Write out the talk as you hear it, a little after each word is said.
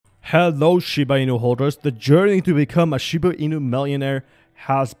Hello Shiba Inu holders, the journey to become a Shiba Inu millionaire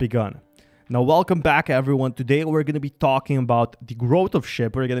has begun. Now welcome back everyone. Today we're going to be talking about the growth of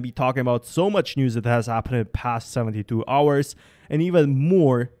SHIB. We're going to be talking about so much news that has happened in the past 72 hours and even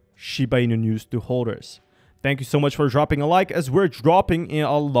more Shiba Inu news to holders. Thank you so much for dropping a like as we're dropping in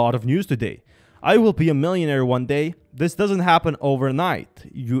a lot of news today. I will be a millionaire one day. This doesn't happen overnight.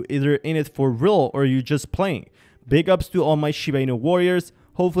 You either in it for real or you're just playing. Big ups to all my Shiba Inu warriors.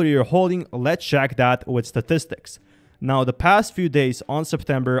 Hopefully you're holding. Let's check that with statistics. Now the past few days on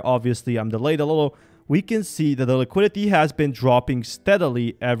September, obviously I'm delayed a little, we can see that the liquidity has been dropping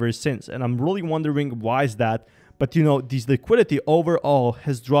steadily ever since. And I'm really wondering why is that. But you know, this liquidity overall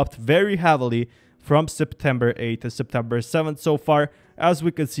has dropped very heavily from September 8th to September 7th so far. As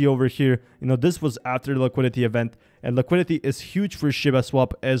we can see over here, you know, this was after the liquidity event, and liquidity is huge for Shiba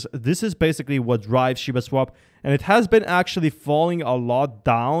Swap as this is basically what drives Shiba Swap, and it has been actually falling a lot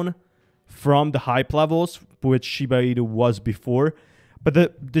down from the hype levels which Shiba Inu was before. But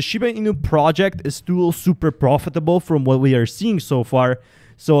the Shiba Inu project is still super profitable from what we are seeing so far.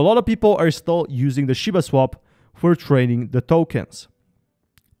 So a lot of people are still using the Shiba Swap for trading the tokens.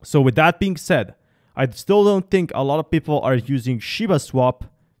 So with that being said, I still don't think a lot of people are using Shiba Swap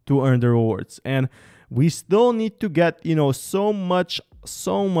to earn the rewards. And we still need to get, you know, so much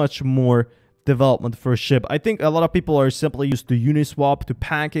more development for SHIB. I think a lot of people are simply used to Uniswap, to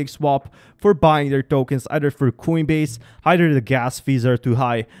PancakeSwap for buying their tokens, either for Coinbase, either the gas fees are too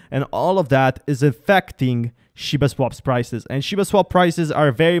high. And all of that is affecting Shiba Swap's prices. And Shiba Swap prices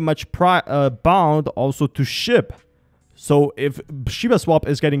are very much bound also to SHIB. So if Shiba Swap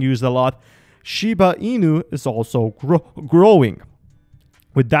is getting used a lot, Shiba Inu is also growing.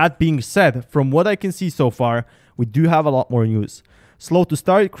 With that being said, from what I can see so far, we do have a lot more news. Slow to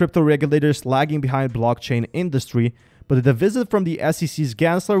start, crypto regulators lagging behind blockchain industry, but the visit from the SEC's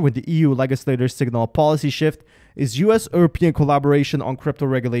Gensler with the EU legislators signal a policy shift. Is US-European collaboration on crypto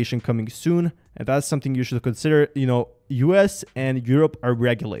regulation coming soon? And that's something you should consider. You know, US and Europe are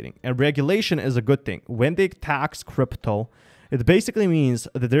regulating, and regulation is a good thing. When they tax crypto, it basically means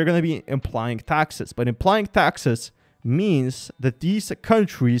that they're going to be implying taxes. But implying taxes means that these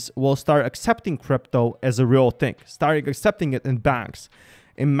countries will start accepting crypto as a real thing, starting accepting it in banks.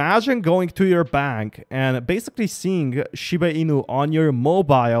 Imagine going to your bank and basically seeing Shiba Inu on your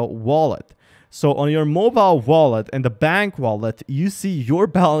mobile wallet. So on your mobile wallet and the bank wallet, you see your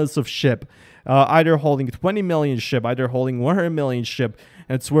balance of SHIB, either holding 20 million SHIB, either holding 100 million SHIB,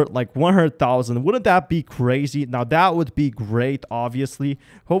 and it's worth like 100,000. Wouldn't that be crazy? Now that would be great, obviously.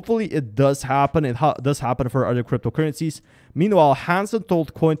 Hopefully it does happen. It does happen for other cryptocurrencies. Meanwhile, Hansen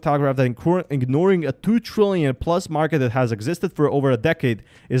told Cointelegraph that ignoring a 2 trillion plus market that has existed for over a decade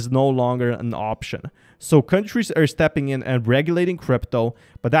is no longer an option. So countries are stepping in and regulating crypto,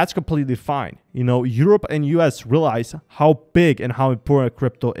 but that's completely fine. You know, Europe and US realize how big and how important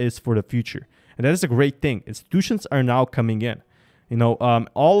crypto is for the future. And that is a great thing. Institutions are now coming in. You know,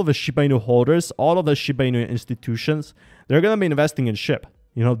 all of the Shiba Inu holders, all of the Shiba Inu institutions, they're going to be investing in SHIB.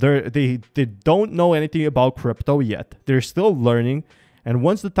 You know, they don't know anything about crypto yet. They're still learning. And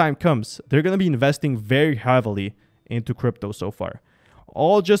once the time comes, they're going to be investing very heavily into crypto so far.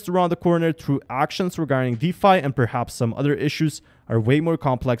 All just around the corner through actions regarding DeFi and perhaps some other issues are way more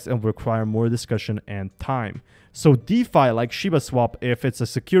complex and require more discussion and time. So DeFi like Shiba Swap, if it's a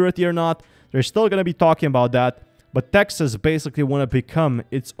security or not, they're still going to be talking about that. But Texas basically want to become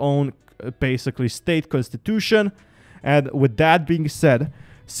its own basically state constitution. And with that being said,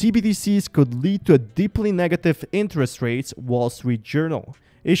 CBDCs could lead to a deeply negative interest rates, Wall Street Journal.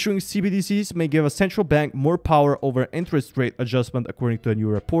 Issuing CBDCs may give a central bank more power over interest rate adjustment according to a new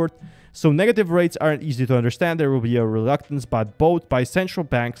report. So negative rates aren't easy to understand. There will be a reluctance by both central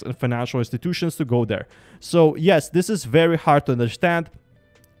banks and financial institutions to go there. So yes, this is very hard to understand.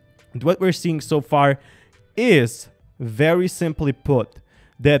 And what we're seeing so far is, very simply put,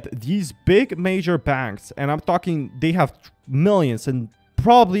 that these big major banks, and I'm talking, they have millions and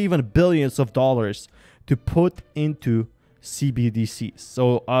probably even billions of dollars to put into CBDCs.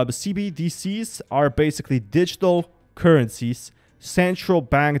 So CBDCs are basically digital currencies, central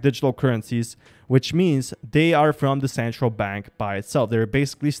bank digital currencies, which means they are from the central bank by itself. They're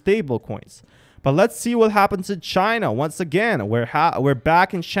basically stable coins. But let's see what happens in China. Once again, we're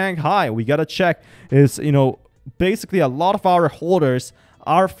back in Shanghai. We got to check is, you know, basically a lot of our holders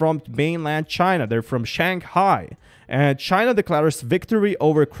are from mainland China. They're from Shanghai. And China declares victory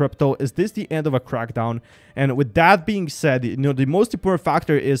over crypto. Is this the end of a crackdown? And with that being said, you know, the most important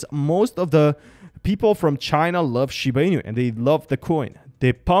factor is most of the people from China love Shiba Inu and they love the coin.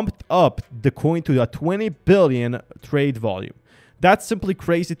 They pumped up the coin to a 20 billion trade volume. That's simply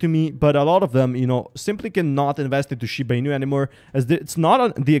crazy to me, but a lot of them, you know, simply cannot invest into Shiba Inu anymore, as it's not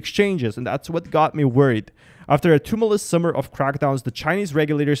on the exchanges, and that's what got me worried. After a tumultuous summer of crackdowns, the Chinese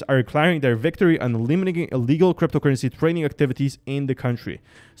regulators are declaring their victory on limiting illegal cryptocurrency trading activities in the country.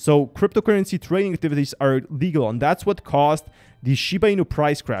 So cryptocurrency trading activities are legal, and that's what caused the Shiba Inu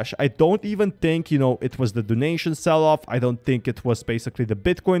price crash. I don't even think, you know, it was the donation sell-off. I don't think it was basically the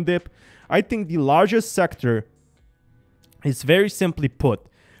Bitcoin dip. I think the largest sector is, very simply put,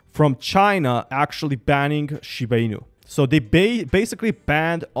 from China actually banning Shiba Inu. So they basically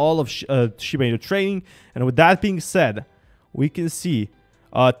banned all of Shiba Inu trading. And with that being said, we can see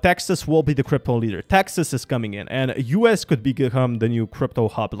Texas will be the crypto leader. Texas is coming in, and US could become the new crypto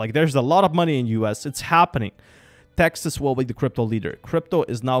hub. Like, there's a lot of money in US. It's happening. Texas will be the crypto leader. Crypto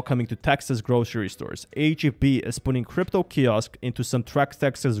is now coming to Texas grocery stores. HEB is putting crypto kiosk into some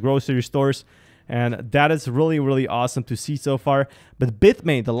Texas grocery stores. And that is really, really awesome to see so far. But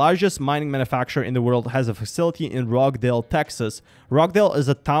Bitmain, the largest mining manufacturer in the world, has a facility in Rockdale, Texas. Rockdale is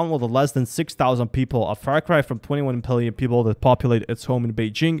a town with less than 6,000 people, a far cry from 21 million people that populate its home in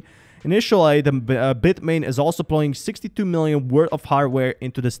Beijing. Initially, the Bitmain is also deploying 62 million worth of hardware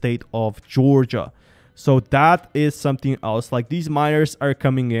into the state of Georgia. So that is something else. Like, these miners are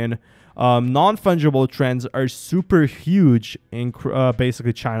coming in. Non-fungible trends are super huge in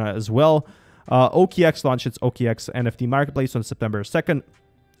basically China as well. OKX launched its OKX NFT marketplace on September 2nd,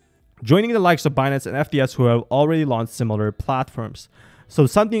 joining the likes of Binance and FTS, who have already launched similar platforms. So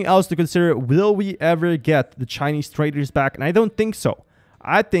something else to consider, will we ever get the Chinese traders back? And I don't think so.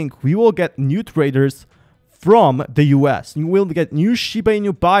 I think we will get new traders from the US. You will get new Shiba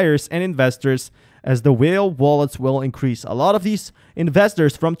Inu buyers and investors as the whale wallets will increase. A lot of these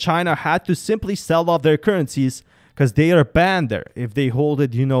investors from China had to simply sell off their currencies because they are banned there. If they hold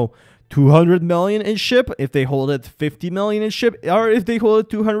it, you know, 200 million in SHIB, if they hold it 50 million in SHIB, or if they hold it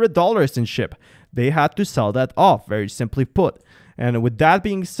 $200 in SHIB, they had to sell that off, very simply put. And with that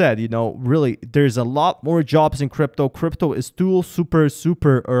being said, you know, really, there's a lot more jobs in crypto. Crypto is still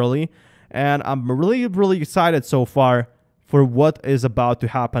super early, and I'm really excited so far for what is about to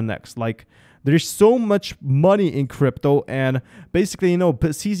happen next. Like, there's so much money in crypto, and basically, you know,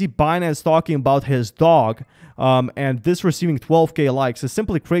 CZ Binance talking about his dog, and this receiving 12K likes is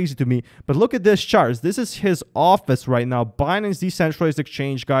simply crazy to me. But look at this chart. This is his office right now. Binance Decentralized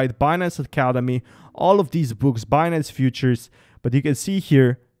Exchange Guide, Binance Academy, all of these books, Binance Futures. But you can see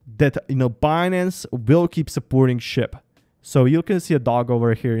here that, you know, Binance will keep supporting SHIB. So you can see a dog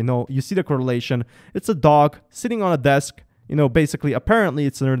over here. You know, you see the correlation. It's a dog sitting on a desk. You know, basically, apparently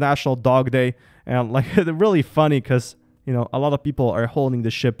it's International Dog Day, and like, really funny because, you know, a lot of people are holding the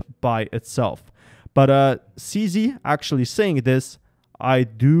SHIB by itself. But CZ actually saying this, I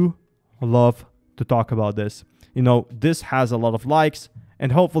do love to talk about this. You know, this has a lot of likes,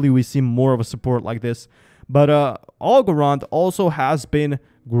 and hopefully we see more of a support like this. But Algorand also has been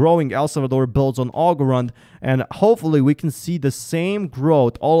growing. El Salvador builds on Algorand, and hopefully we can see the same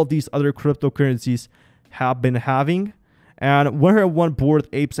growth all of these other cryptocurrencies have been having. And we're at one Bored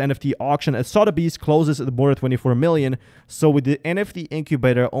Apes NFT auction at Sotheby's closes at more than 24 million. So with the NFT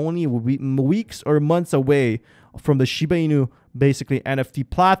incubator only weeks or months away from the Shiba Inu basically NFT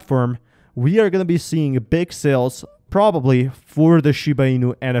platform, we are going to be seeing big sales probably for the Shiba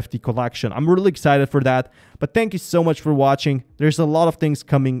Inu NFT collection. I'm really excited for that. But thank you so much for watching. There's a lot of things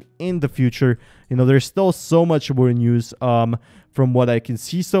coming in the future. You know, there's still so much more news from what I can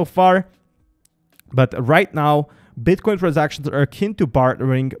see so far. But right now, Bitcoin transactions are akin to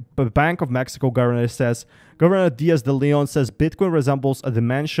bartering. The Bank of Mexico governor says, Governor Diaz de Leon says Bitcoin resembles a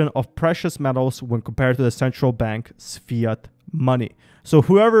dimension of precious metals when compared to the central bank's fiat money. So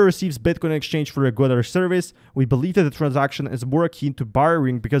whoever receives Bitcoin in exchange for a good or service, we believe that the transaction is more akin to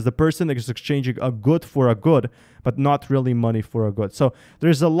bartering because the person is exchanging a good for a good, but not really money for a good. So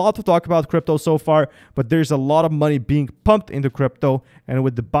there's a lot to talk about crypto so far, but there's a lot of money being pumped into crypto. And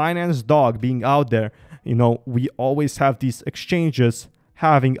with the Binance dog being out there, you know, we always have these exchanges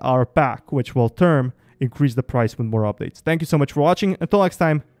having our back, which will increase the price with more updates. Thank you so much for watching. Until next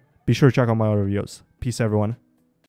time, be sure to check out my other videos. Peace, everyone.